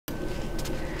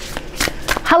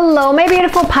Hello, my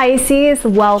beautiful Pisces.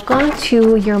 Welcome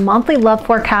to your monthly love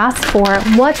forecast for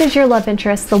what is your love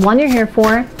interest, the one you're here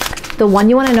for, the one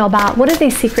you want to know about. What do they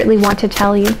secretly want to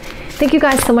tell you? Thank you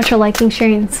guys so much for liking,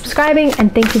 sharing, and subscribing,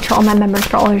 and thank you to all my members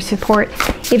for all your support.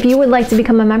 If you would like to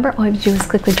become a member, all you have to do is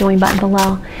click the join button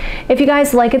below. If you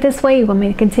guys like it this way, you want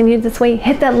me to continue this way,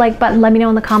 hit that like button, let me know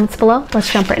in the comments below.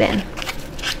 Let's jump right in.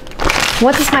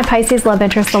 What does my Pisces love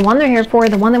interest, the one they're here for,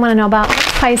 the one they want to know about,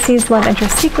 Pisces love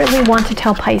interest secretly want to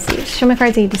tell Pisces? Show me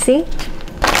cards I need to see,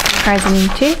 cards I need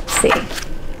to see.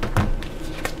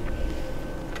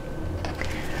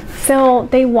 So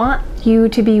they want you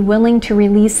to be willing to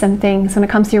release some things when it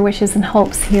comes to your wishes and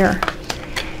hopes here.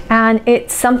 And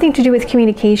it's something to do with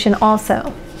communication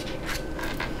also.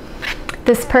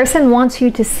 This person wants you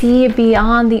to see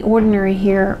beyond the ordinary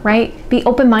here, right? Be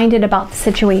open-minded about the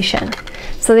situation.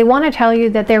 So they want to tell you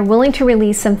that they're willing to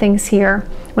release some things here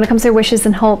when it comes to their wishes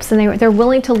and hopes, and they're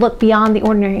willing to look beyond the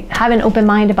ordinary, have an open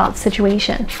mind about the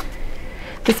situation.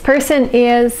 This person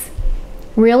is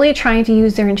really trying to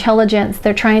use their intelligence.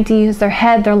 They're trying to use their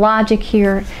head, their logic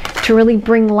here to really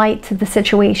bring light to the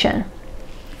situation.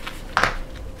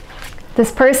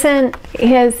 This person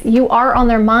you are on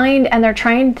their mind, and they're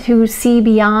trying to see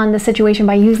beyond the situation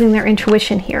by using their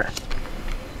intuition here.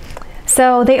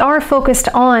 So they are focused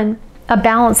on a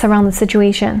balance around the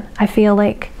situation. I feel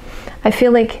like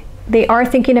they are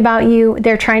thinking about you.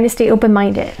 They're trying to stay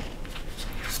open-minded.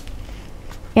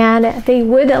 And they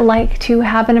would like to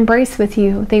have an embrace with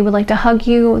you. They would like to hug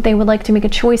you. They would like to make a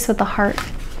choice with the heart.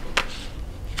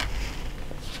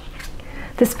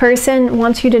 This person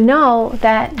wants you to know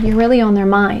that you're really on their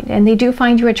mind, and they do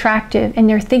find you attractive, and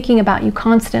they're thinking about you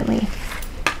constantly.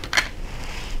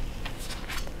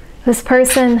 This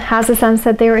person has a sense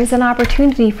that there is an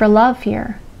opportunity for love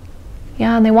here.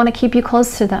 Yeah, and they want to keep you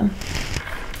close to them.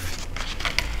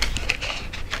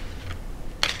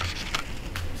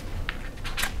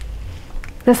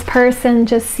 This person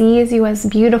just sees you as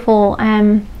beautiful,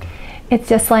 and it's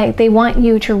just like they want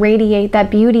you to radiate that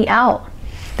beauty out.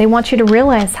 They want you to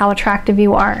realize how attractive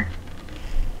you are.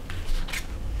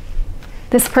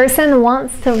 This person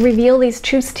wants to reveal these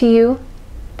truths to you.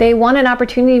 They want an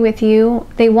opportunity with you.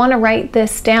 They want to write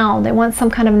this down. They want some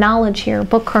kind of knowledge here,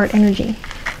 book card energy.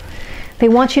 They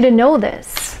want you to know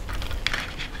this.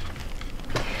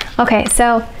 Okay,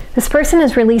 so this person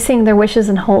is releasing their wishes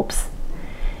and hopes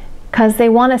because they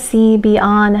want to see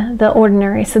beyond the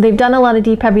ordinary. So they've done a lot of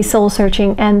deep, heavy soul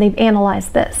searching, and they've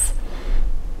analyzed this.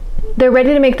 They're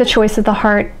ready to make the choice of the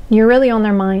heart. You're really on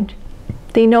their mind.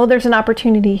 They know there's an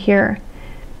opportunity here.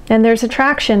 And there's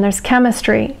attraction, there's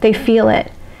chemistry. They feel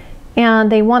it.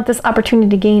 And they want this opportunity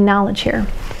to gain knowledge here.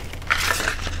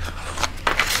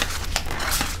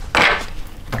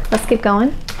 Let's keep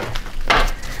going.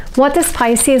 What does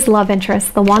Pisces love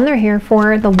interest, the one they're here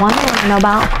for, the one they want to know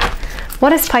about?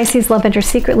 What does Pisces love interest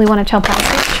secretly want to tell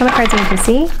Pisces? Show me cards I need to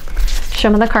see. Show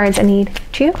me the cards I need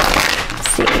to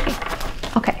see.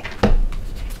 Okay.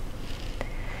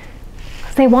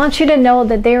 They want you to know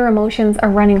that their emotions are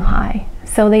running high.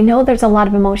 So they know there's a lot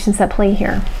of emotions at play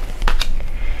here.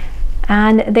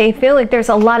 And they feel like there's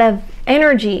a lot of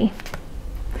energy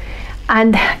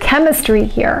and chemistry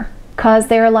here, because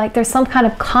they're like, there's some kind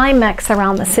of climax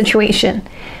around the situation,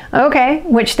 okay,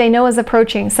 which they know is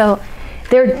approaching. So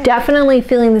they're definitely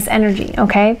feeling this energy,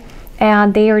 okay,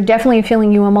 and they are definitely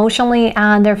feeling you emotionally,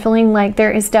 and they're feeling like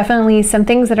there is definitely some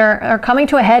things that are coming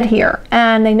to a head here,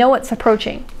 and they know it's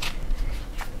approaching.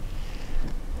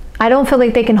 I don't feel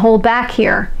like they can hold back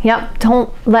here. Yep,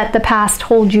 don't let the past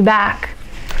hold you back.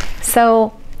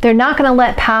 So they're not going to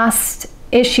let past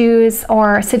issues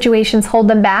or situations hold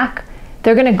them back.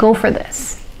 They're going to go for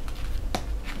this.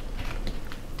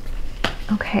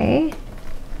 Okay.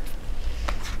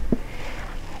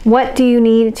 What do you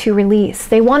need to release?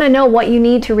 They want to know what you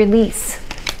need to release.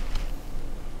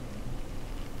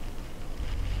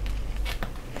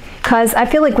 Because I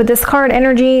feel like with this card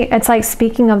energy, it's like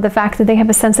speaking of the fact that they have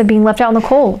a sense of being left out in the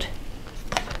cold.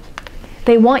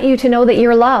 They want you to know that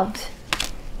you're loved.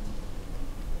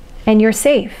 And you're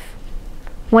safe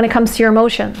when it comes to your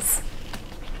emotions.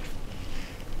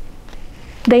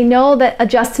 They know that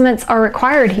adjustments are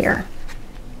required here.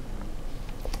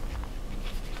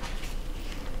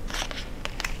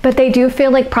 But they do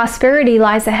feel like prosperity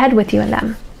lies ahead with you and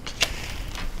them.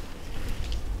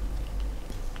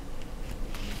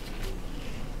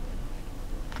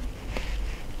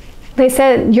 They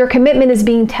said your commitment is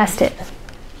being tested.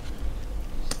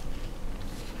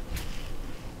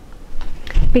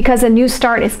 Because a new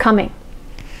start is coming.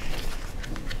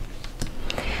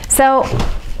 So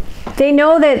they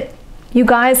know that you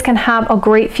guys can have a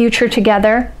great future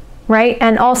together right?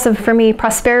 And also for me,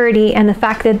 prosperity and the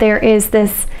fact that there is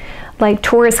this like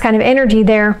Taurus kind of energy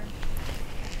there.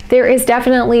 There is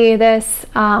definitely this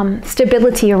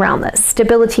stability around this,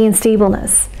 stability and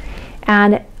stableness,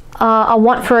 and a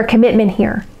want for a commitment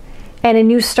here and a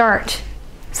new start.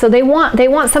 So they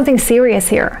want something serious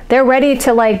here. They're ready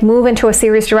to like move into a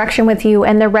serious direction with you,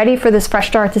 and they're ready for this fresh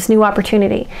start, this new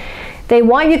opportunity. They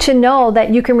want you to know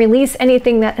that you can release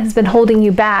anything that has been holding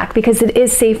you back, because it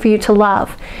is safe for you to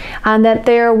love, and that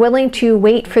they're willing to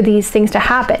wait for these things to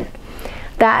happen.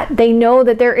 That they know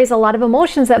that there is a lot of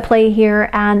emotions at play here,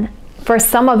 and for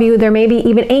some of you there may be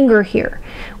even anger here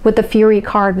with the Fury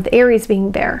card, with Aries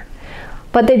being there.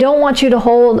 But they don't want you to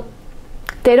hold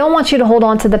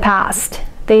on to the past.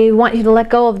 They want you to let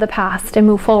go of the past and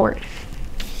move forward.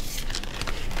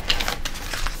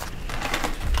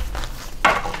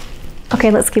 Okay,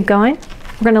 let's keep going.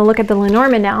 We're going to look at the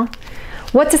Lenormand now.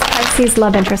 What does Pisces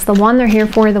love interest, the one they're here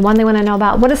for, the one they want to know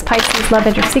about, what does Pisces love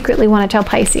interest secretly want to tell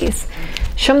Pisces?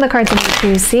 Show them the cards I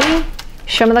need to see.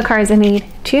 Show them the cards I need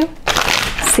to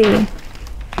see.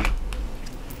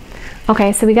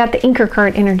 Okay, so we got the Anchor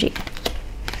card energy,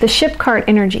 the Ship card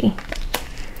energy,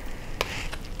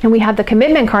 and we have the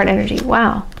Commitment card energy.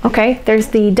 Wow. Okay, there's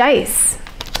the Dice,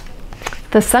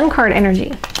 the Sun card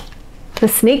energy, the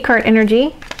Snake card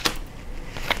energy,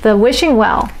 the Wishing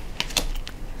Well,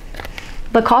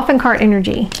 the Coffin card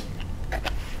energy,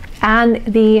 and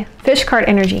the Fish card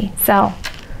energy. So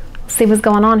let's see what's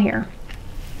going on here.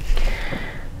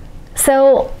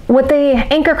 So with the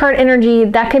Anchor card energy,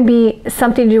 that can be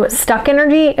something to do with stuck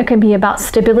energy. It can be about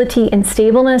stability and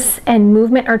stableness and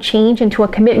movement or change into a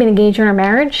commitment, engagement, or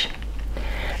marriage.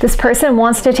 This person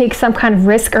wants to take some kind of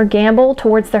risk or gamble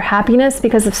towards their happiness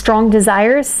because of strong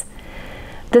desires.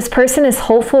 This person is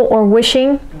hopeful or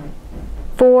wishing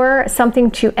for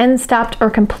something to end, stopped, or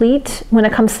complete when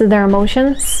it comes to their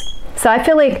emotions. So I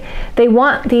feel like they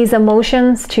want these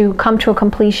emotions to come to a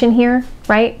completion here,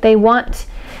 right? They want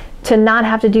to not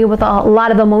have to deal with a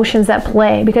lot of emotions at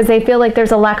play, because they feel like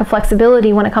there's a lack of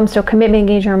flexibility when it comes to a commitment,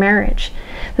 engagement, or marriage.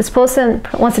 This person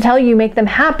wants to tell you make them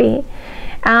happy,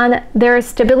 and there's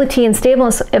stability and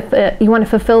stableness if you want to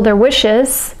fulfill their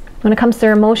wishes when it comes to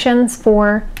their emotions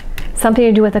for something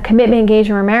to do with a commitment,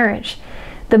 engagement, or marriage.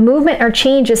 The movement or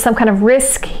change is some kind of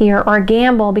risk here or a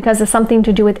gamble because of something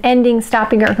to do with ending,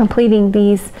 stopping, or completing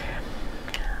these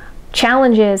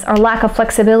challenges or lack of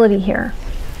flexibility here.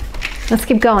 Let's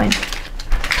keep going.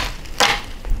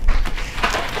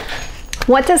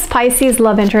 What does Pisces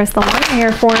love interest, the one I'm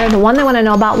here for, the one they want to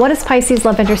know about, what does Pisces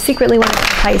love interest secretly want to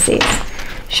tell Pisces?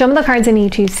 Show me the cards I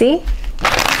need to see.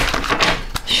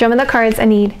 Show me the cards I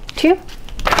need to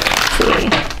see.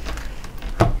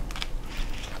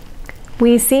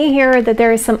 We see here that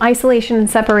there is some isolation and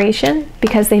separation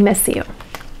because they miss you.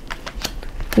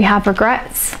 We have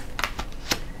regrets,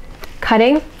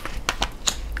 cutting,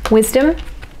 wisdom,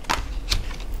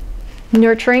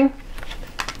 nurturing,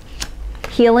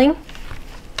 healing,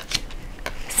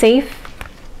 safe,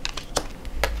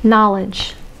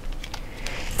 knowledge.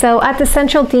 So at the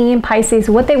central theme, Pisces,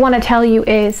 what they want to tell you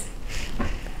is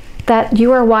that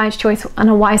you are a wise choice and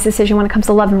a wise decision when it comes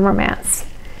to love and romance.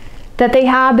 That they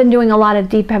have been doing a lot of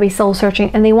deep, heavy soul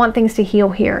searching, and they want things to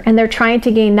heal here. And they're trying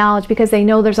to gain knowledge because they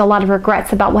know there's a lot of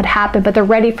regrets about what happened, but they're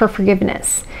ready for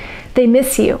forgiveness. They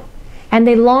miss you. And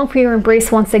they long for your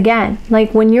embrace once again.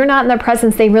 Like when you're not in their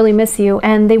presence, they really miss you.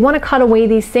 And they want to cut away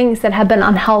these things that have been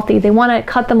unhealthy. They want to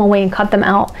cut them away and cut them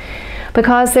out.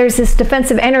 Because there's this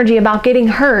defensive energy about getting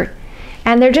hurt.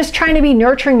 And they're just trying to be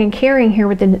nurturing and caring here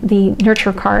with the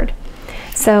Nurture card.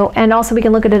 So, and also we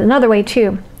can look at it another way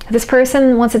too. This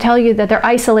person wants to tell you that they're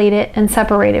isolated and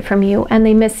separated from you. And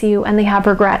they miss you and they have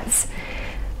regrets.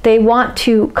 They want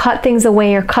to cut things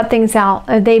away or cut things out.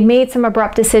 They made some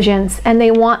abrupt decisions, and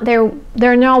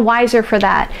they're now wiser for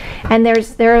that. And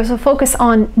there's a focus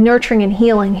on nurturing and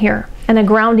healing here, and a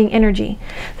grounding energy.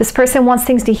 This person wants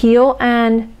things to heal,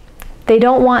 and they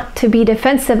don't want to be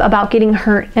defensive about getting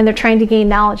hurt, and they're trying to gain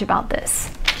knowledge about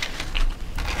this.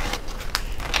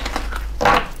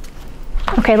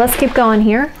 Okay, let's keep going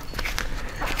here.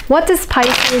 What does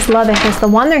Pisces love interest, the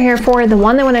one they're here for, the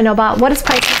one they want to know about, what does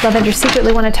Pisces love interest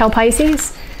secretly want to tell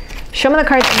Pisces? Show me the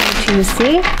cards I need to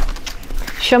see.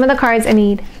 Show me the cards I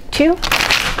need to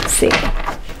see.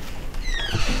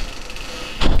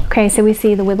 Okay, so we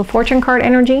see the Wheel of Fortune card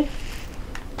energy,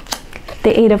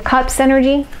 the Eight of Cups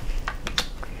energy,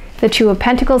 the Two of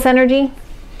Pentacles energy,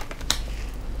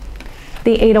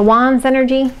 the Eight of Wands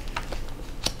energy,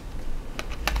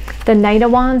 the Knight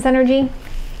of Wands energy,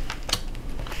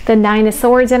 the Nine of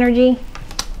Swords energy,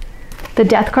 the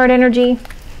Death card energy,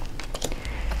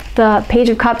 the Page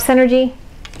of Cups energy,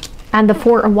 and the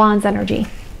Four of Wands energy.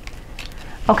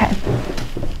 Okay.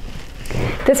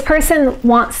 This person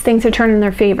wants things to turn in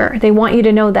their favor. They want you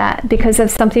to know that because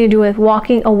of something to do with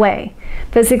walking away,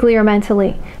 physically or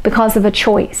mentally, because of a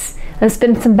choice. There's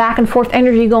been some back and forth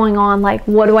energy going on, like,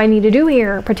 what do I need to do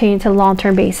here pertaining to the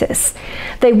long-term basis?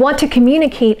 They want to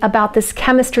communicate about this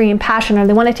chemistry and passion, or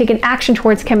they want to take an action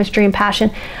towards chemistry and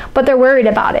passion, but they're worried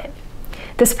about it.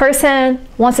 This person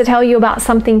wants to tell you about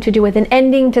something to do with an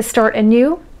ending to start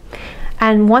anew,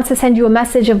 and wants to send you a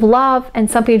message of love and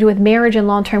something to do with marriage and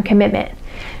long-term commitment.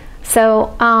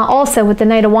 So also with the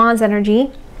Knight of Wands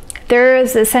energy, there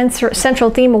is a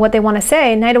central theme of what they want to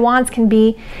say. Knight of Wands can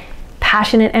be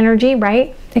passionate energy,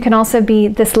 right? It can also be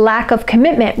this lack of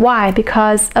commitment. Why?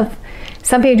 Because of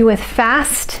something to do with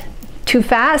too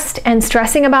fast, and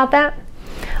stressing about that.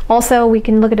 Also, we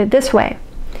can look at it this way.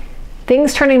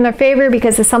 Things turning in their favor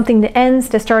because of something that ends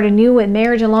to start anew with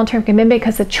marriage and long-term commitment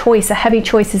because a heavy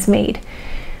choice is made.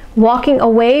 Walking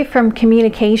away from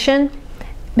communication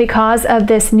because of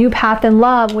this new path in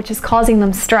love, which is causing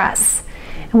them stress.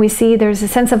 And we see there's a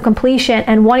sense of completion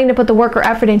and wanting to put the work or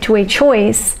effort into a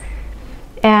choice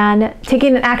and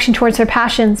taking an action towards their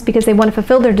passions because they want to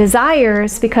fulfill their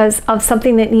desires because of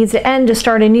something that needs to end to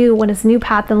start anew when it's a new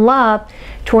path in love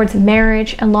towards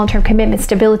marriage and long-term commitment,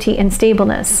 stability and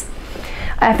stableness.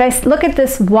 If I look at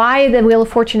this, why the Wheel of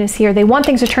Fortune is here, they want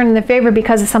things to turn in their favor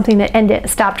because of something that ended,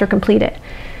 stopped, or completed.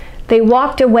 They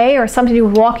walked away, or something to do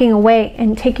with walking away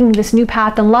and taking this new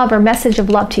path in love or message of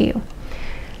love to you.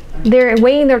 They're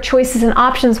weighing their choices and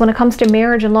options when it comes to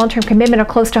marriage and long-term commitment or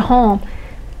close to home.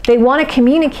 They want to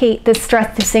communicate this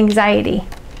stress, this anxiety.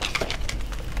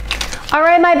 All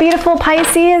right, my beautiful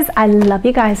Pisces, I love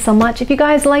you guys so much. If you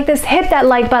guys like this, hit that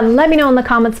like button. Let me know in the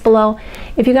comments below.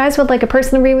 If you guys would like a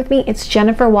personal read with me, it's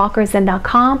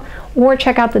jenniferwalkerzen.com, or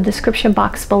check out the description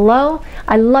box below.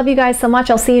 I love you guys so much.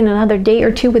 I'll see you in another day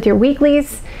or two with your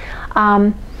weeklies.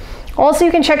 Also,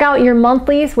 you can check out your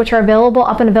monthlies, which are available,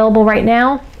 up and available right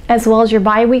now, as well as your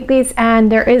bi-weeklies. And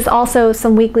there is also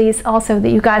some weeklies also that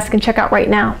you guys can check out right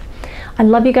now. I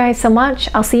love you guys so much.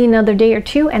 I'll see you another day or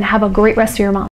two, and have a great rest of your month.